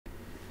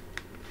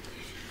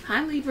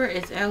Hi Libra,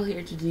 it's Elle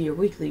here to do your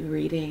weekly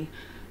reading.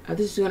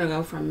 This is going to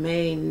go from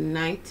May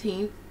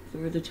 19th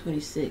through the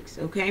 26th,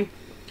 okay?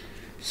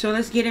 So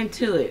let's get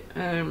into it.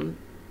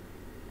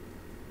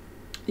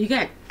 You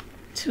got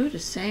two of the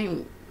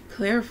same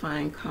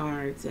clarifying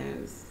cards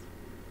as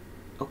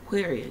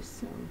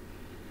Aquarius.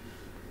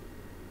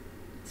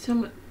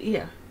 So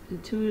a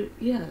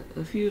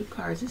few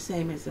cards the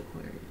same as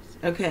Aquarius.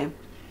 Okay.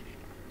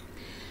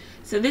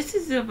 So this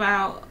is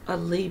about a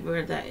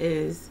Libra that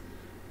is,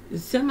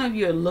 some of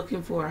you are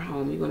looking for a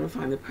home. You're going to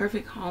find the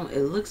perfect home.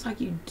 It looks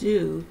like you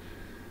do.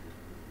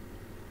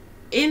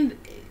 In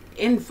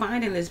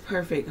finding this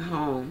perfect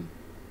home,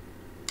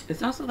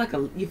 it's also like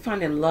you're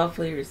finding love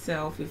for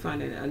yourself. You're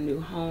finding a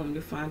new home.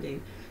 You're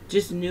finding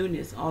just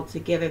newness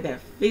altogether that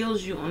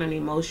fills you on an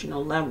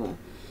emotional level.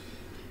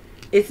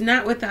 It's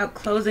not without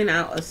closing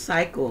out a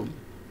cycle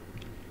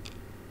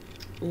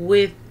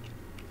with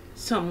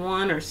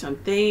someone or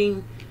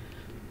something.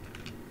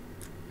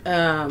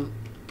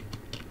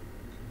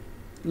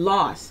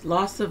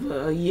 Loss of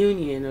a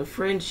union, a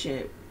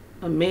friendship,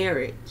 a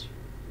marriage.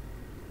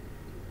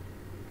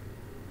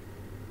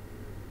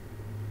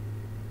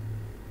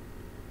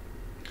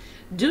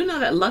 Do know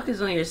that luck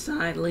is on your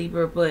side,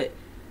 Libra, but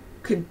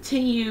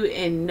continue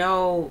and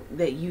know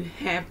that you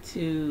have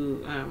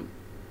to,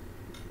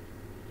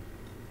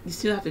 you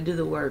still have to do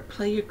the work.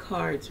 Play your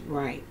cards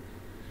right.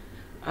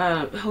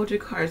 Hold your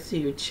cards to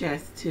your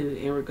chest too,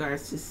 in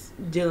regards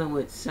to dealing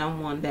with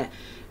someone that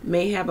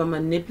may have a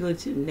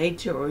manipulative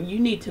nature, or you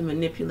need to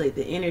manipulate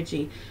the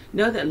energy.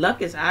 Know that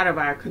luck is out of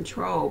our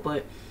control,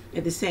 but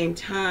at the same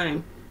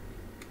time,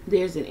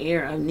 there's an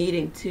air of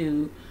needing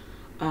to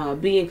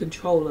be in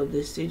control of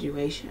this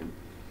situation.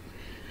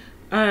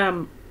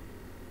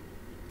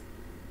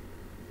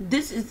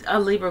 This is a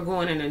Libra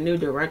going in a new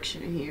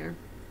direction here.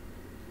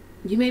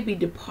 You may be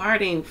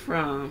departing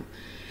from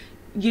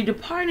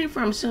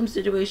some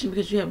situation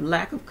because you have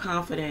lack of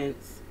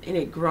confidence in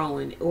it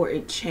growing or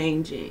it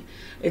changing.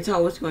 It's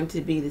always going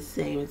to be the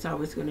same. It's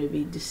always going to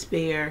be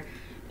despair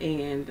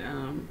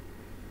and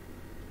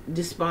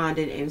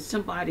despondent and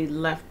somebody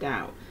left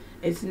out.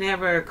 It's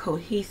never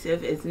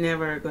cohesive. It's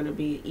never going to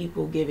be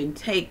equal give and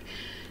take.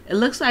 It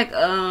looks like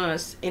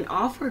an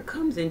offer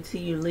comes into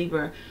you,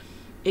 Libra.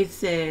 It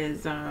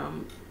says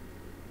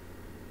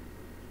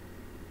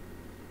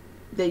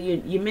that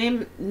you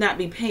may not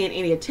be paying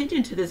any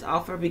attention to this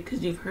offer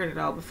because you've heard it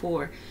all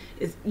before.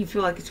 You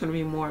feel like it's going to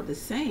be more of the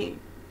same.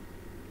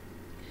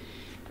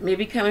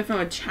 Maybe coming from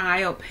a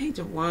child, Page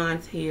of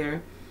Wands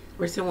here,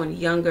 or someone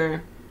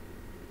younger.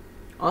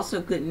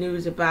 Also good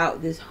news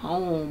about this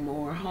home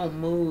or home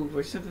move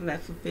or something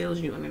that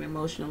fulfills you on an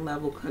emotional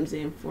level comes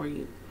in for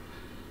you.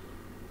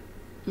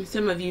 And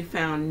some of you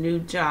found new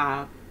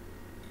job.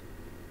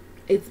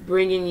 It's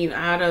bringing you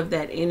out of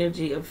that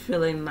energy of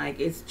feeling like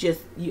it's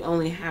just you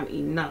only have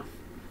enough.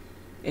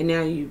 And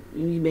now you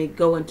may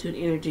go into an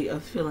energy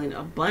of feeling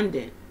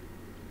abundant.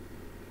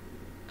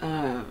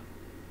 But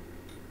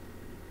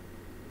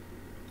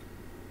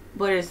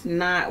it's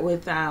not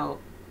without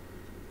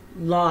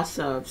loss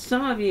of.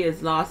 Some of you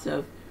is loss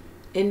of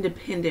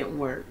independent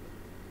work.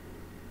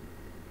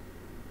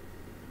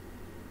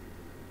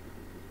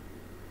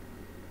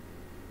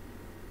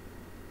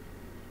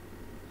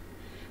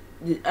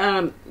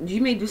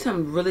 You may do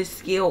some really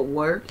skilled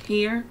work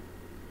here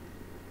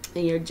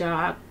in your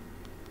job.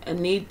 A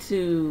need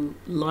to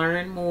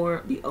learn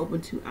more, be open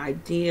to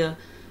idea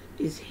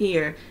is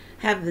here.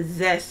 Have the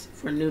zest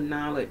for new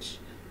knowledge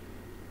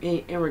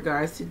in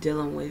regards to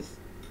dealing with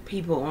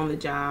people on the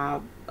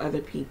job,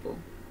 other people,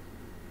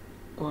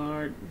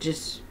 or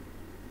just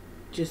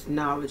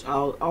knowledge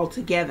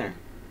altogether.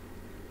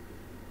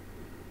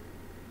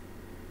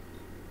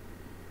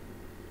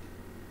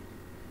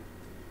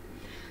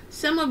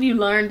 Some of you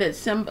learned that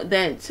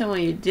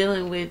someone you're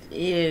dealing with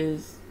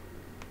is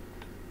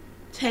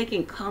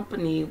taking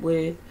company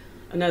with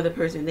another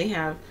person. They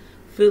have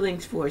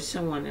feelings for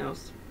someone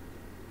else.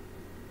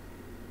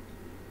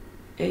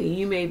 And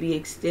you may be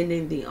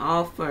extending the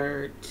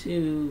offer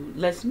to,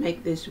 let's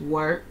make this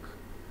work.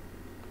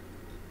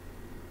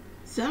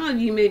 Some of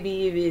you may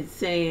be even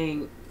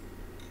saying,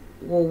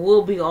 well,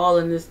 we'll be all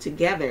in this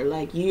together.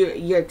 Like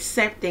you're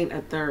accepting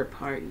a third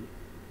party.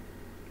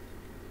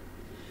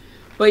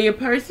 But your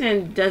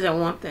person doesn't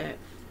want that.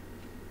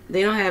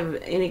 They don't have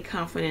any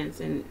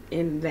confidence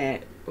in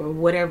that or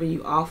whatever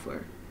you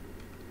offer.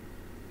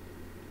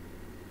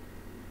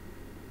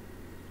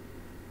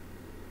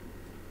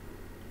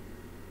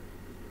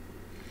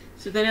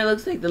 So then it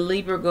looks like the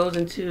Libra goes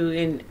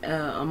into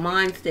a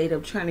mind state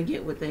of trying to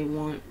get what they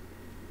want.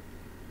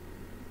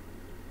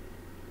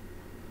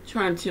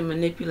 Trying to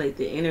manipulate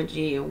the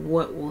energy and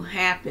what will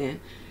happen.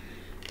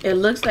 It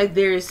looks like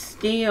there is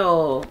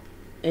still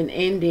an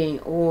ending,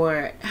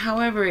 or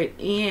however it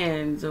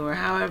ends, or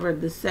however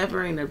the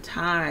severing of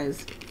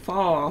ties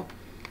fall.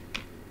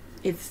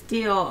 It's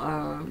still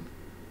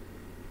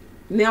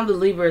now the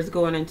Libra is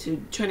going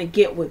into trying to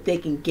get what they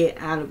can get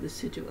out of the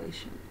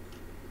situation.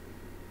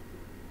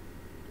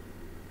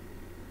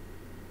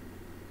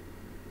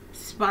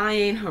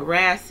 Spying,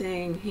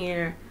 harassing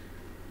here.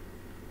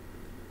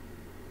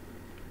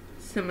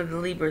 some of the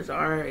Libras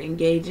are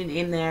engaging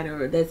in that,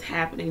 or that's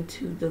happening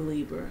to the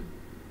Libra.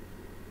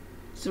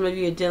 Some of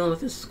you are dealing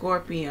with a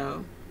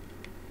Scorpio.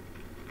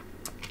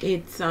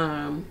 It's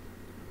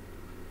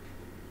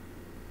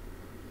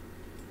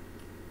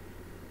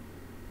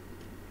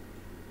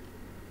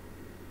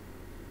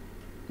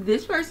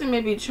this person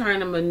may be trying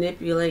to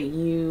manipulate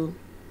you,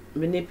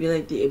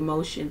 manipulate the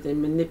emotions,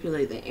 and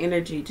manipulate the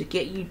energy to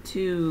get you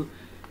to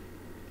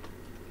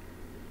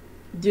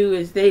do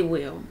as they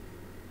will,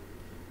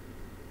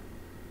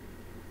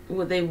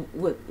 what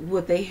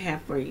they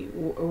have for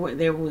you, or what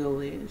their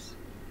will is.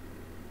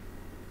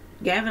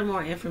 Gather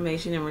more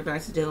information in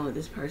regards to dealing with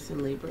this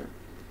person, Libra.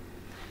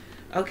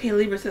 Okay,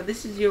 Libra, so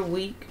this is your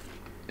week.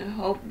 I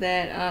hope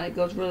that it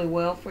goes really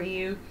well for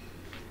you.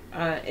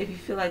 If you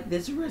feel like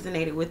this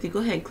resonated with you, go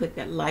ahead and click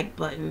that like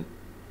button.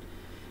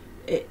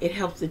 It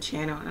helps the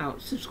channel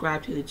out.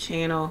 Subscribe to the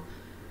channel.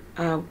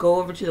 Go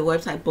over to the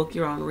website, book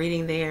your own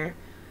reading there.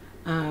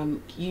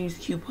 Use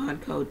coupon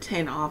code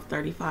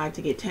 10OFF35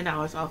 to get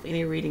 $10 off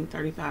any reading,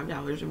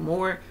 $35 or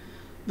more.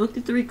 Book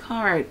the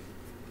 3-card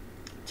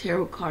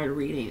tarot card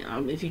reading.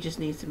 If you just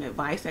need some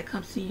advice, that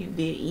comes to you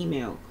via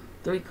email.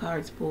 3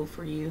 cards pulled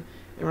for you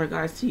in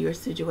regards to your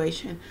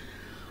situation.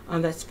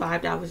 That's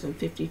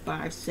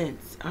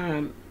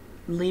 $5.55.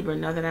 Libra,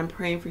 know that I'm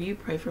praying for you.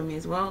 Pray for me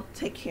as well.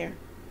 Take care.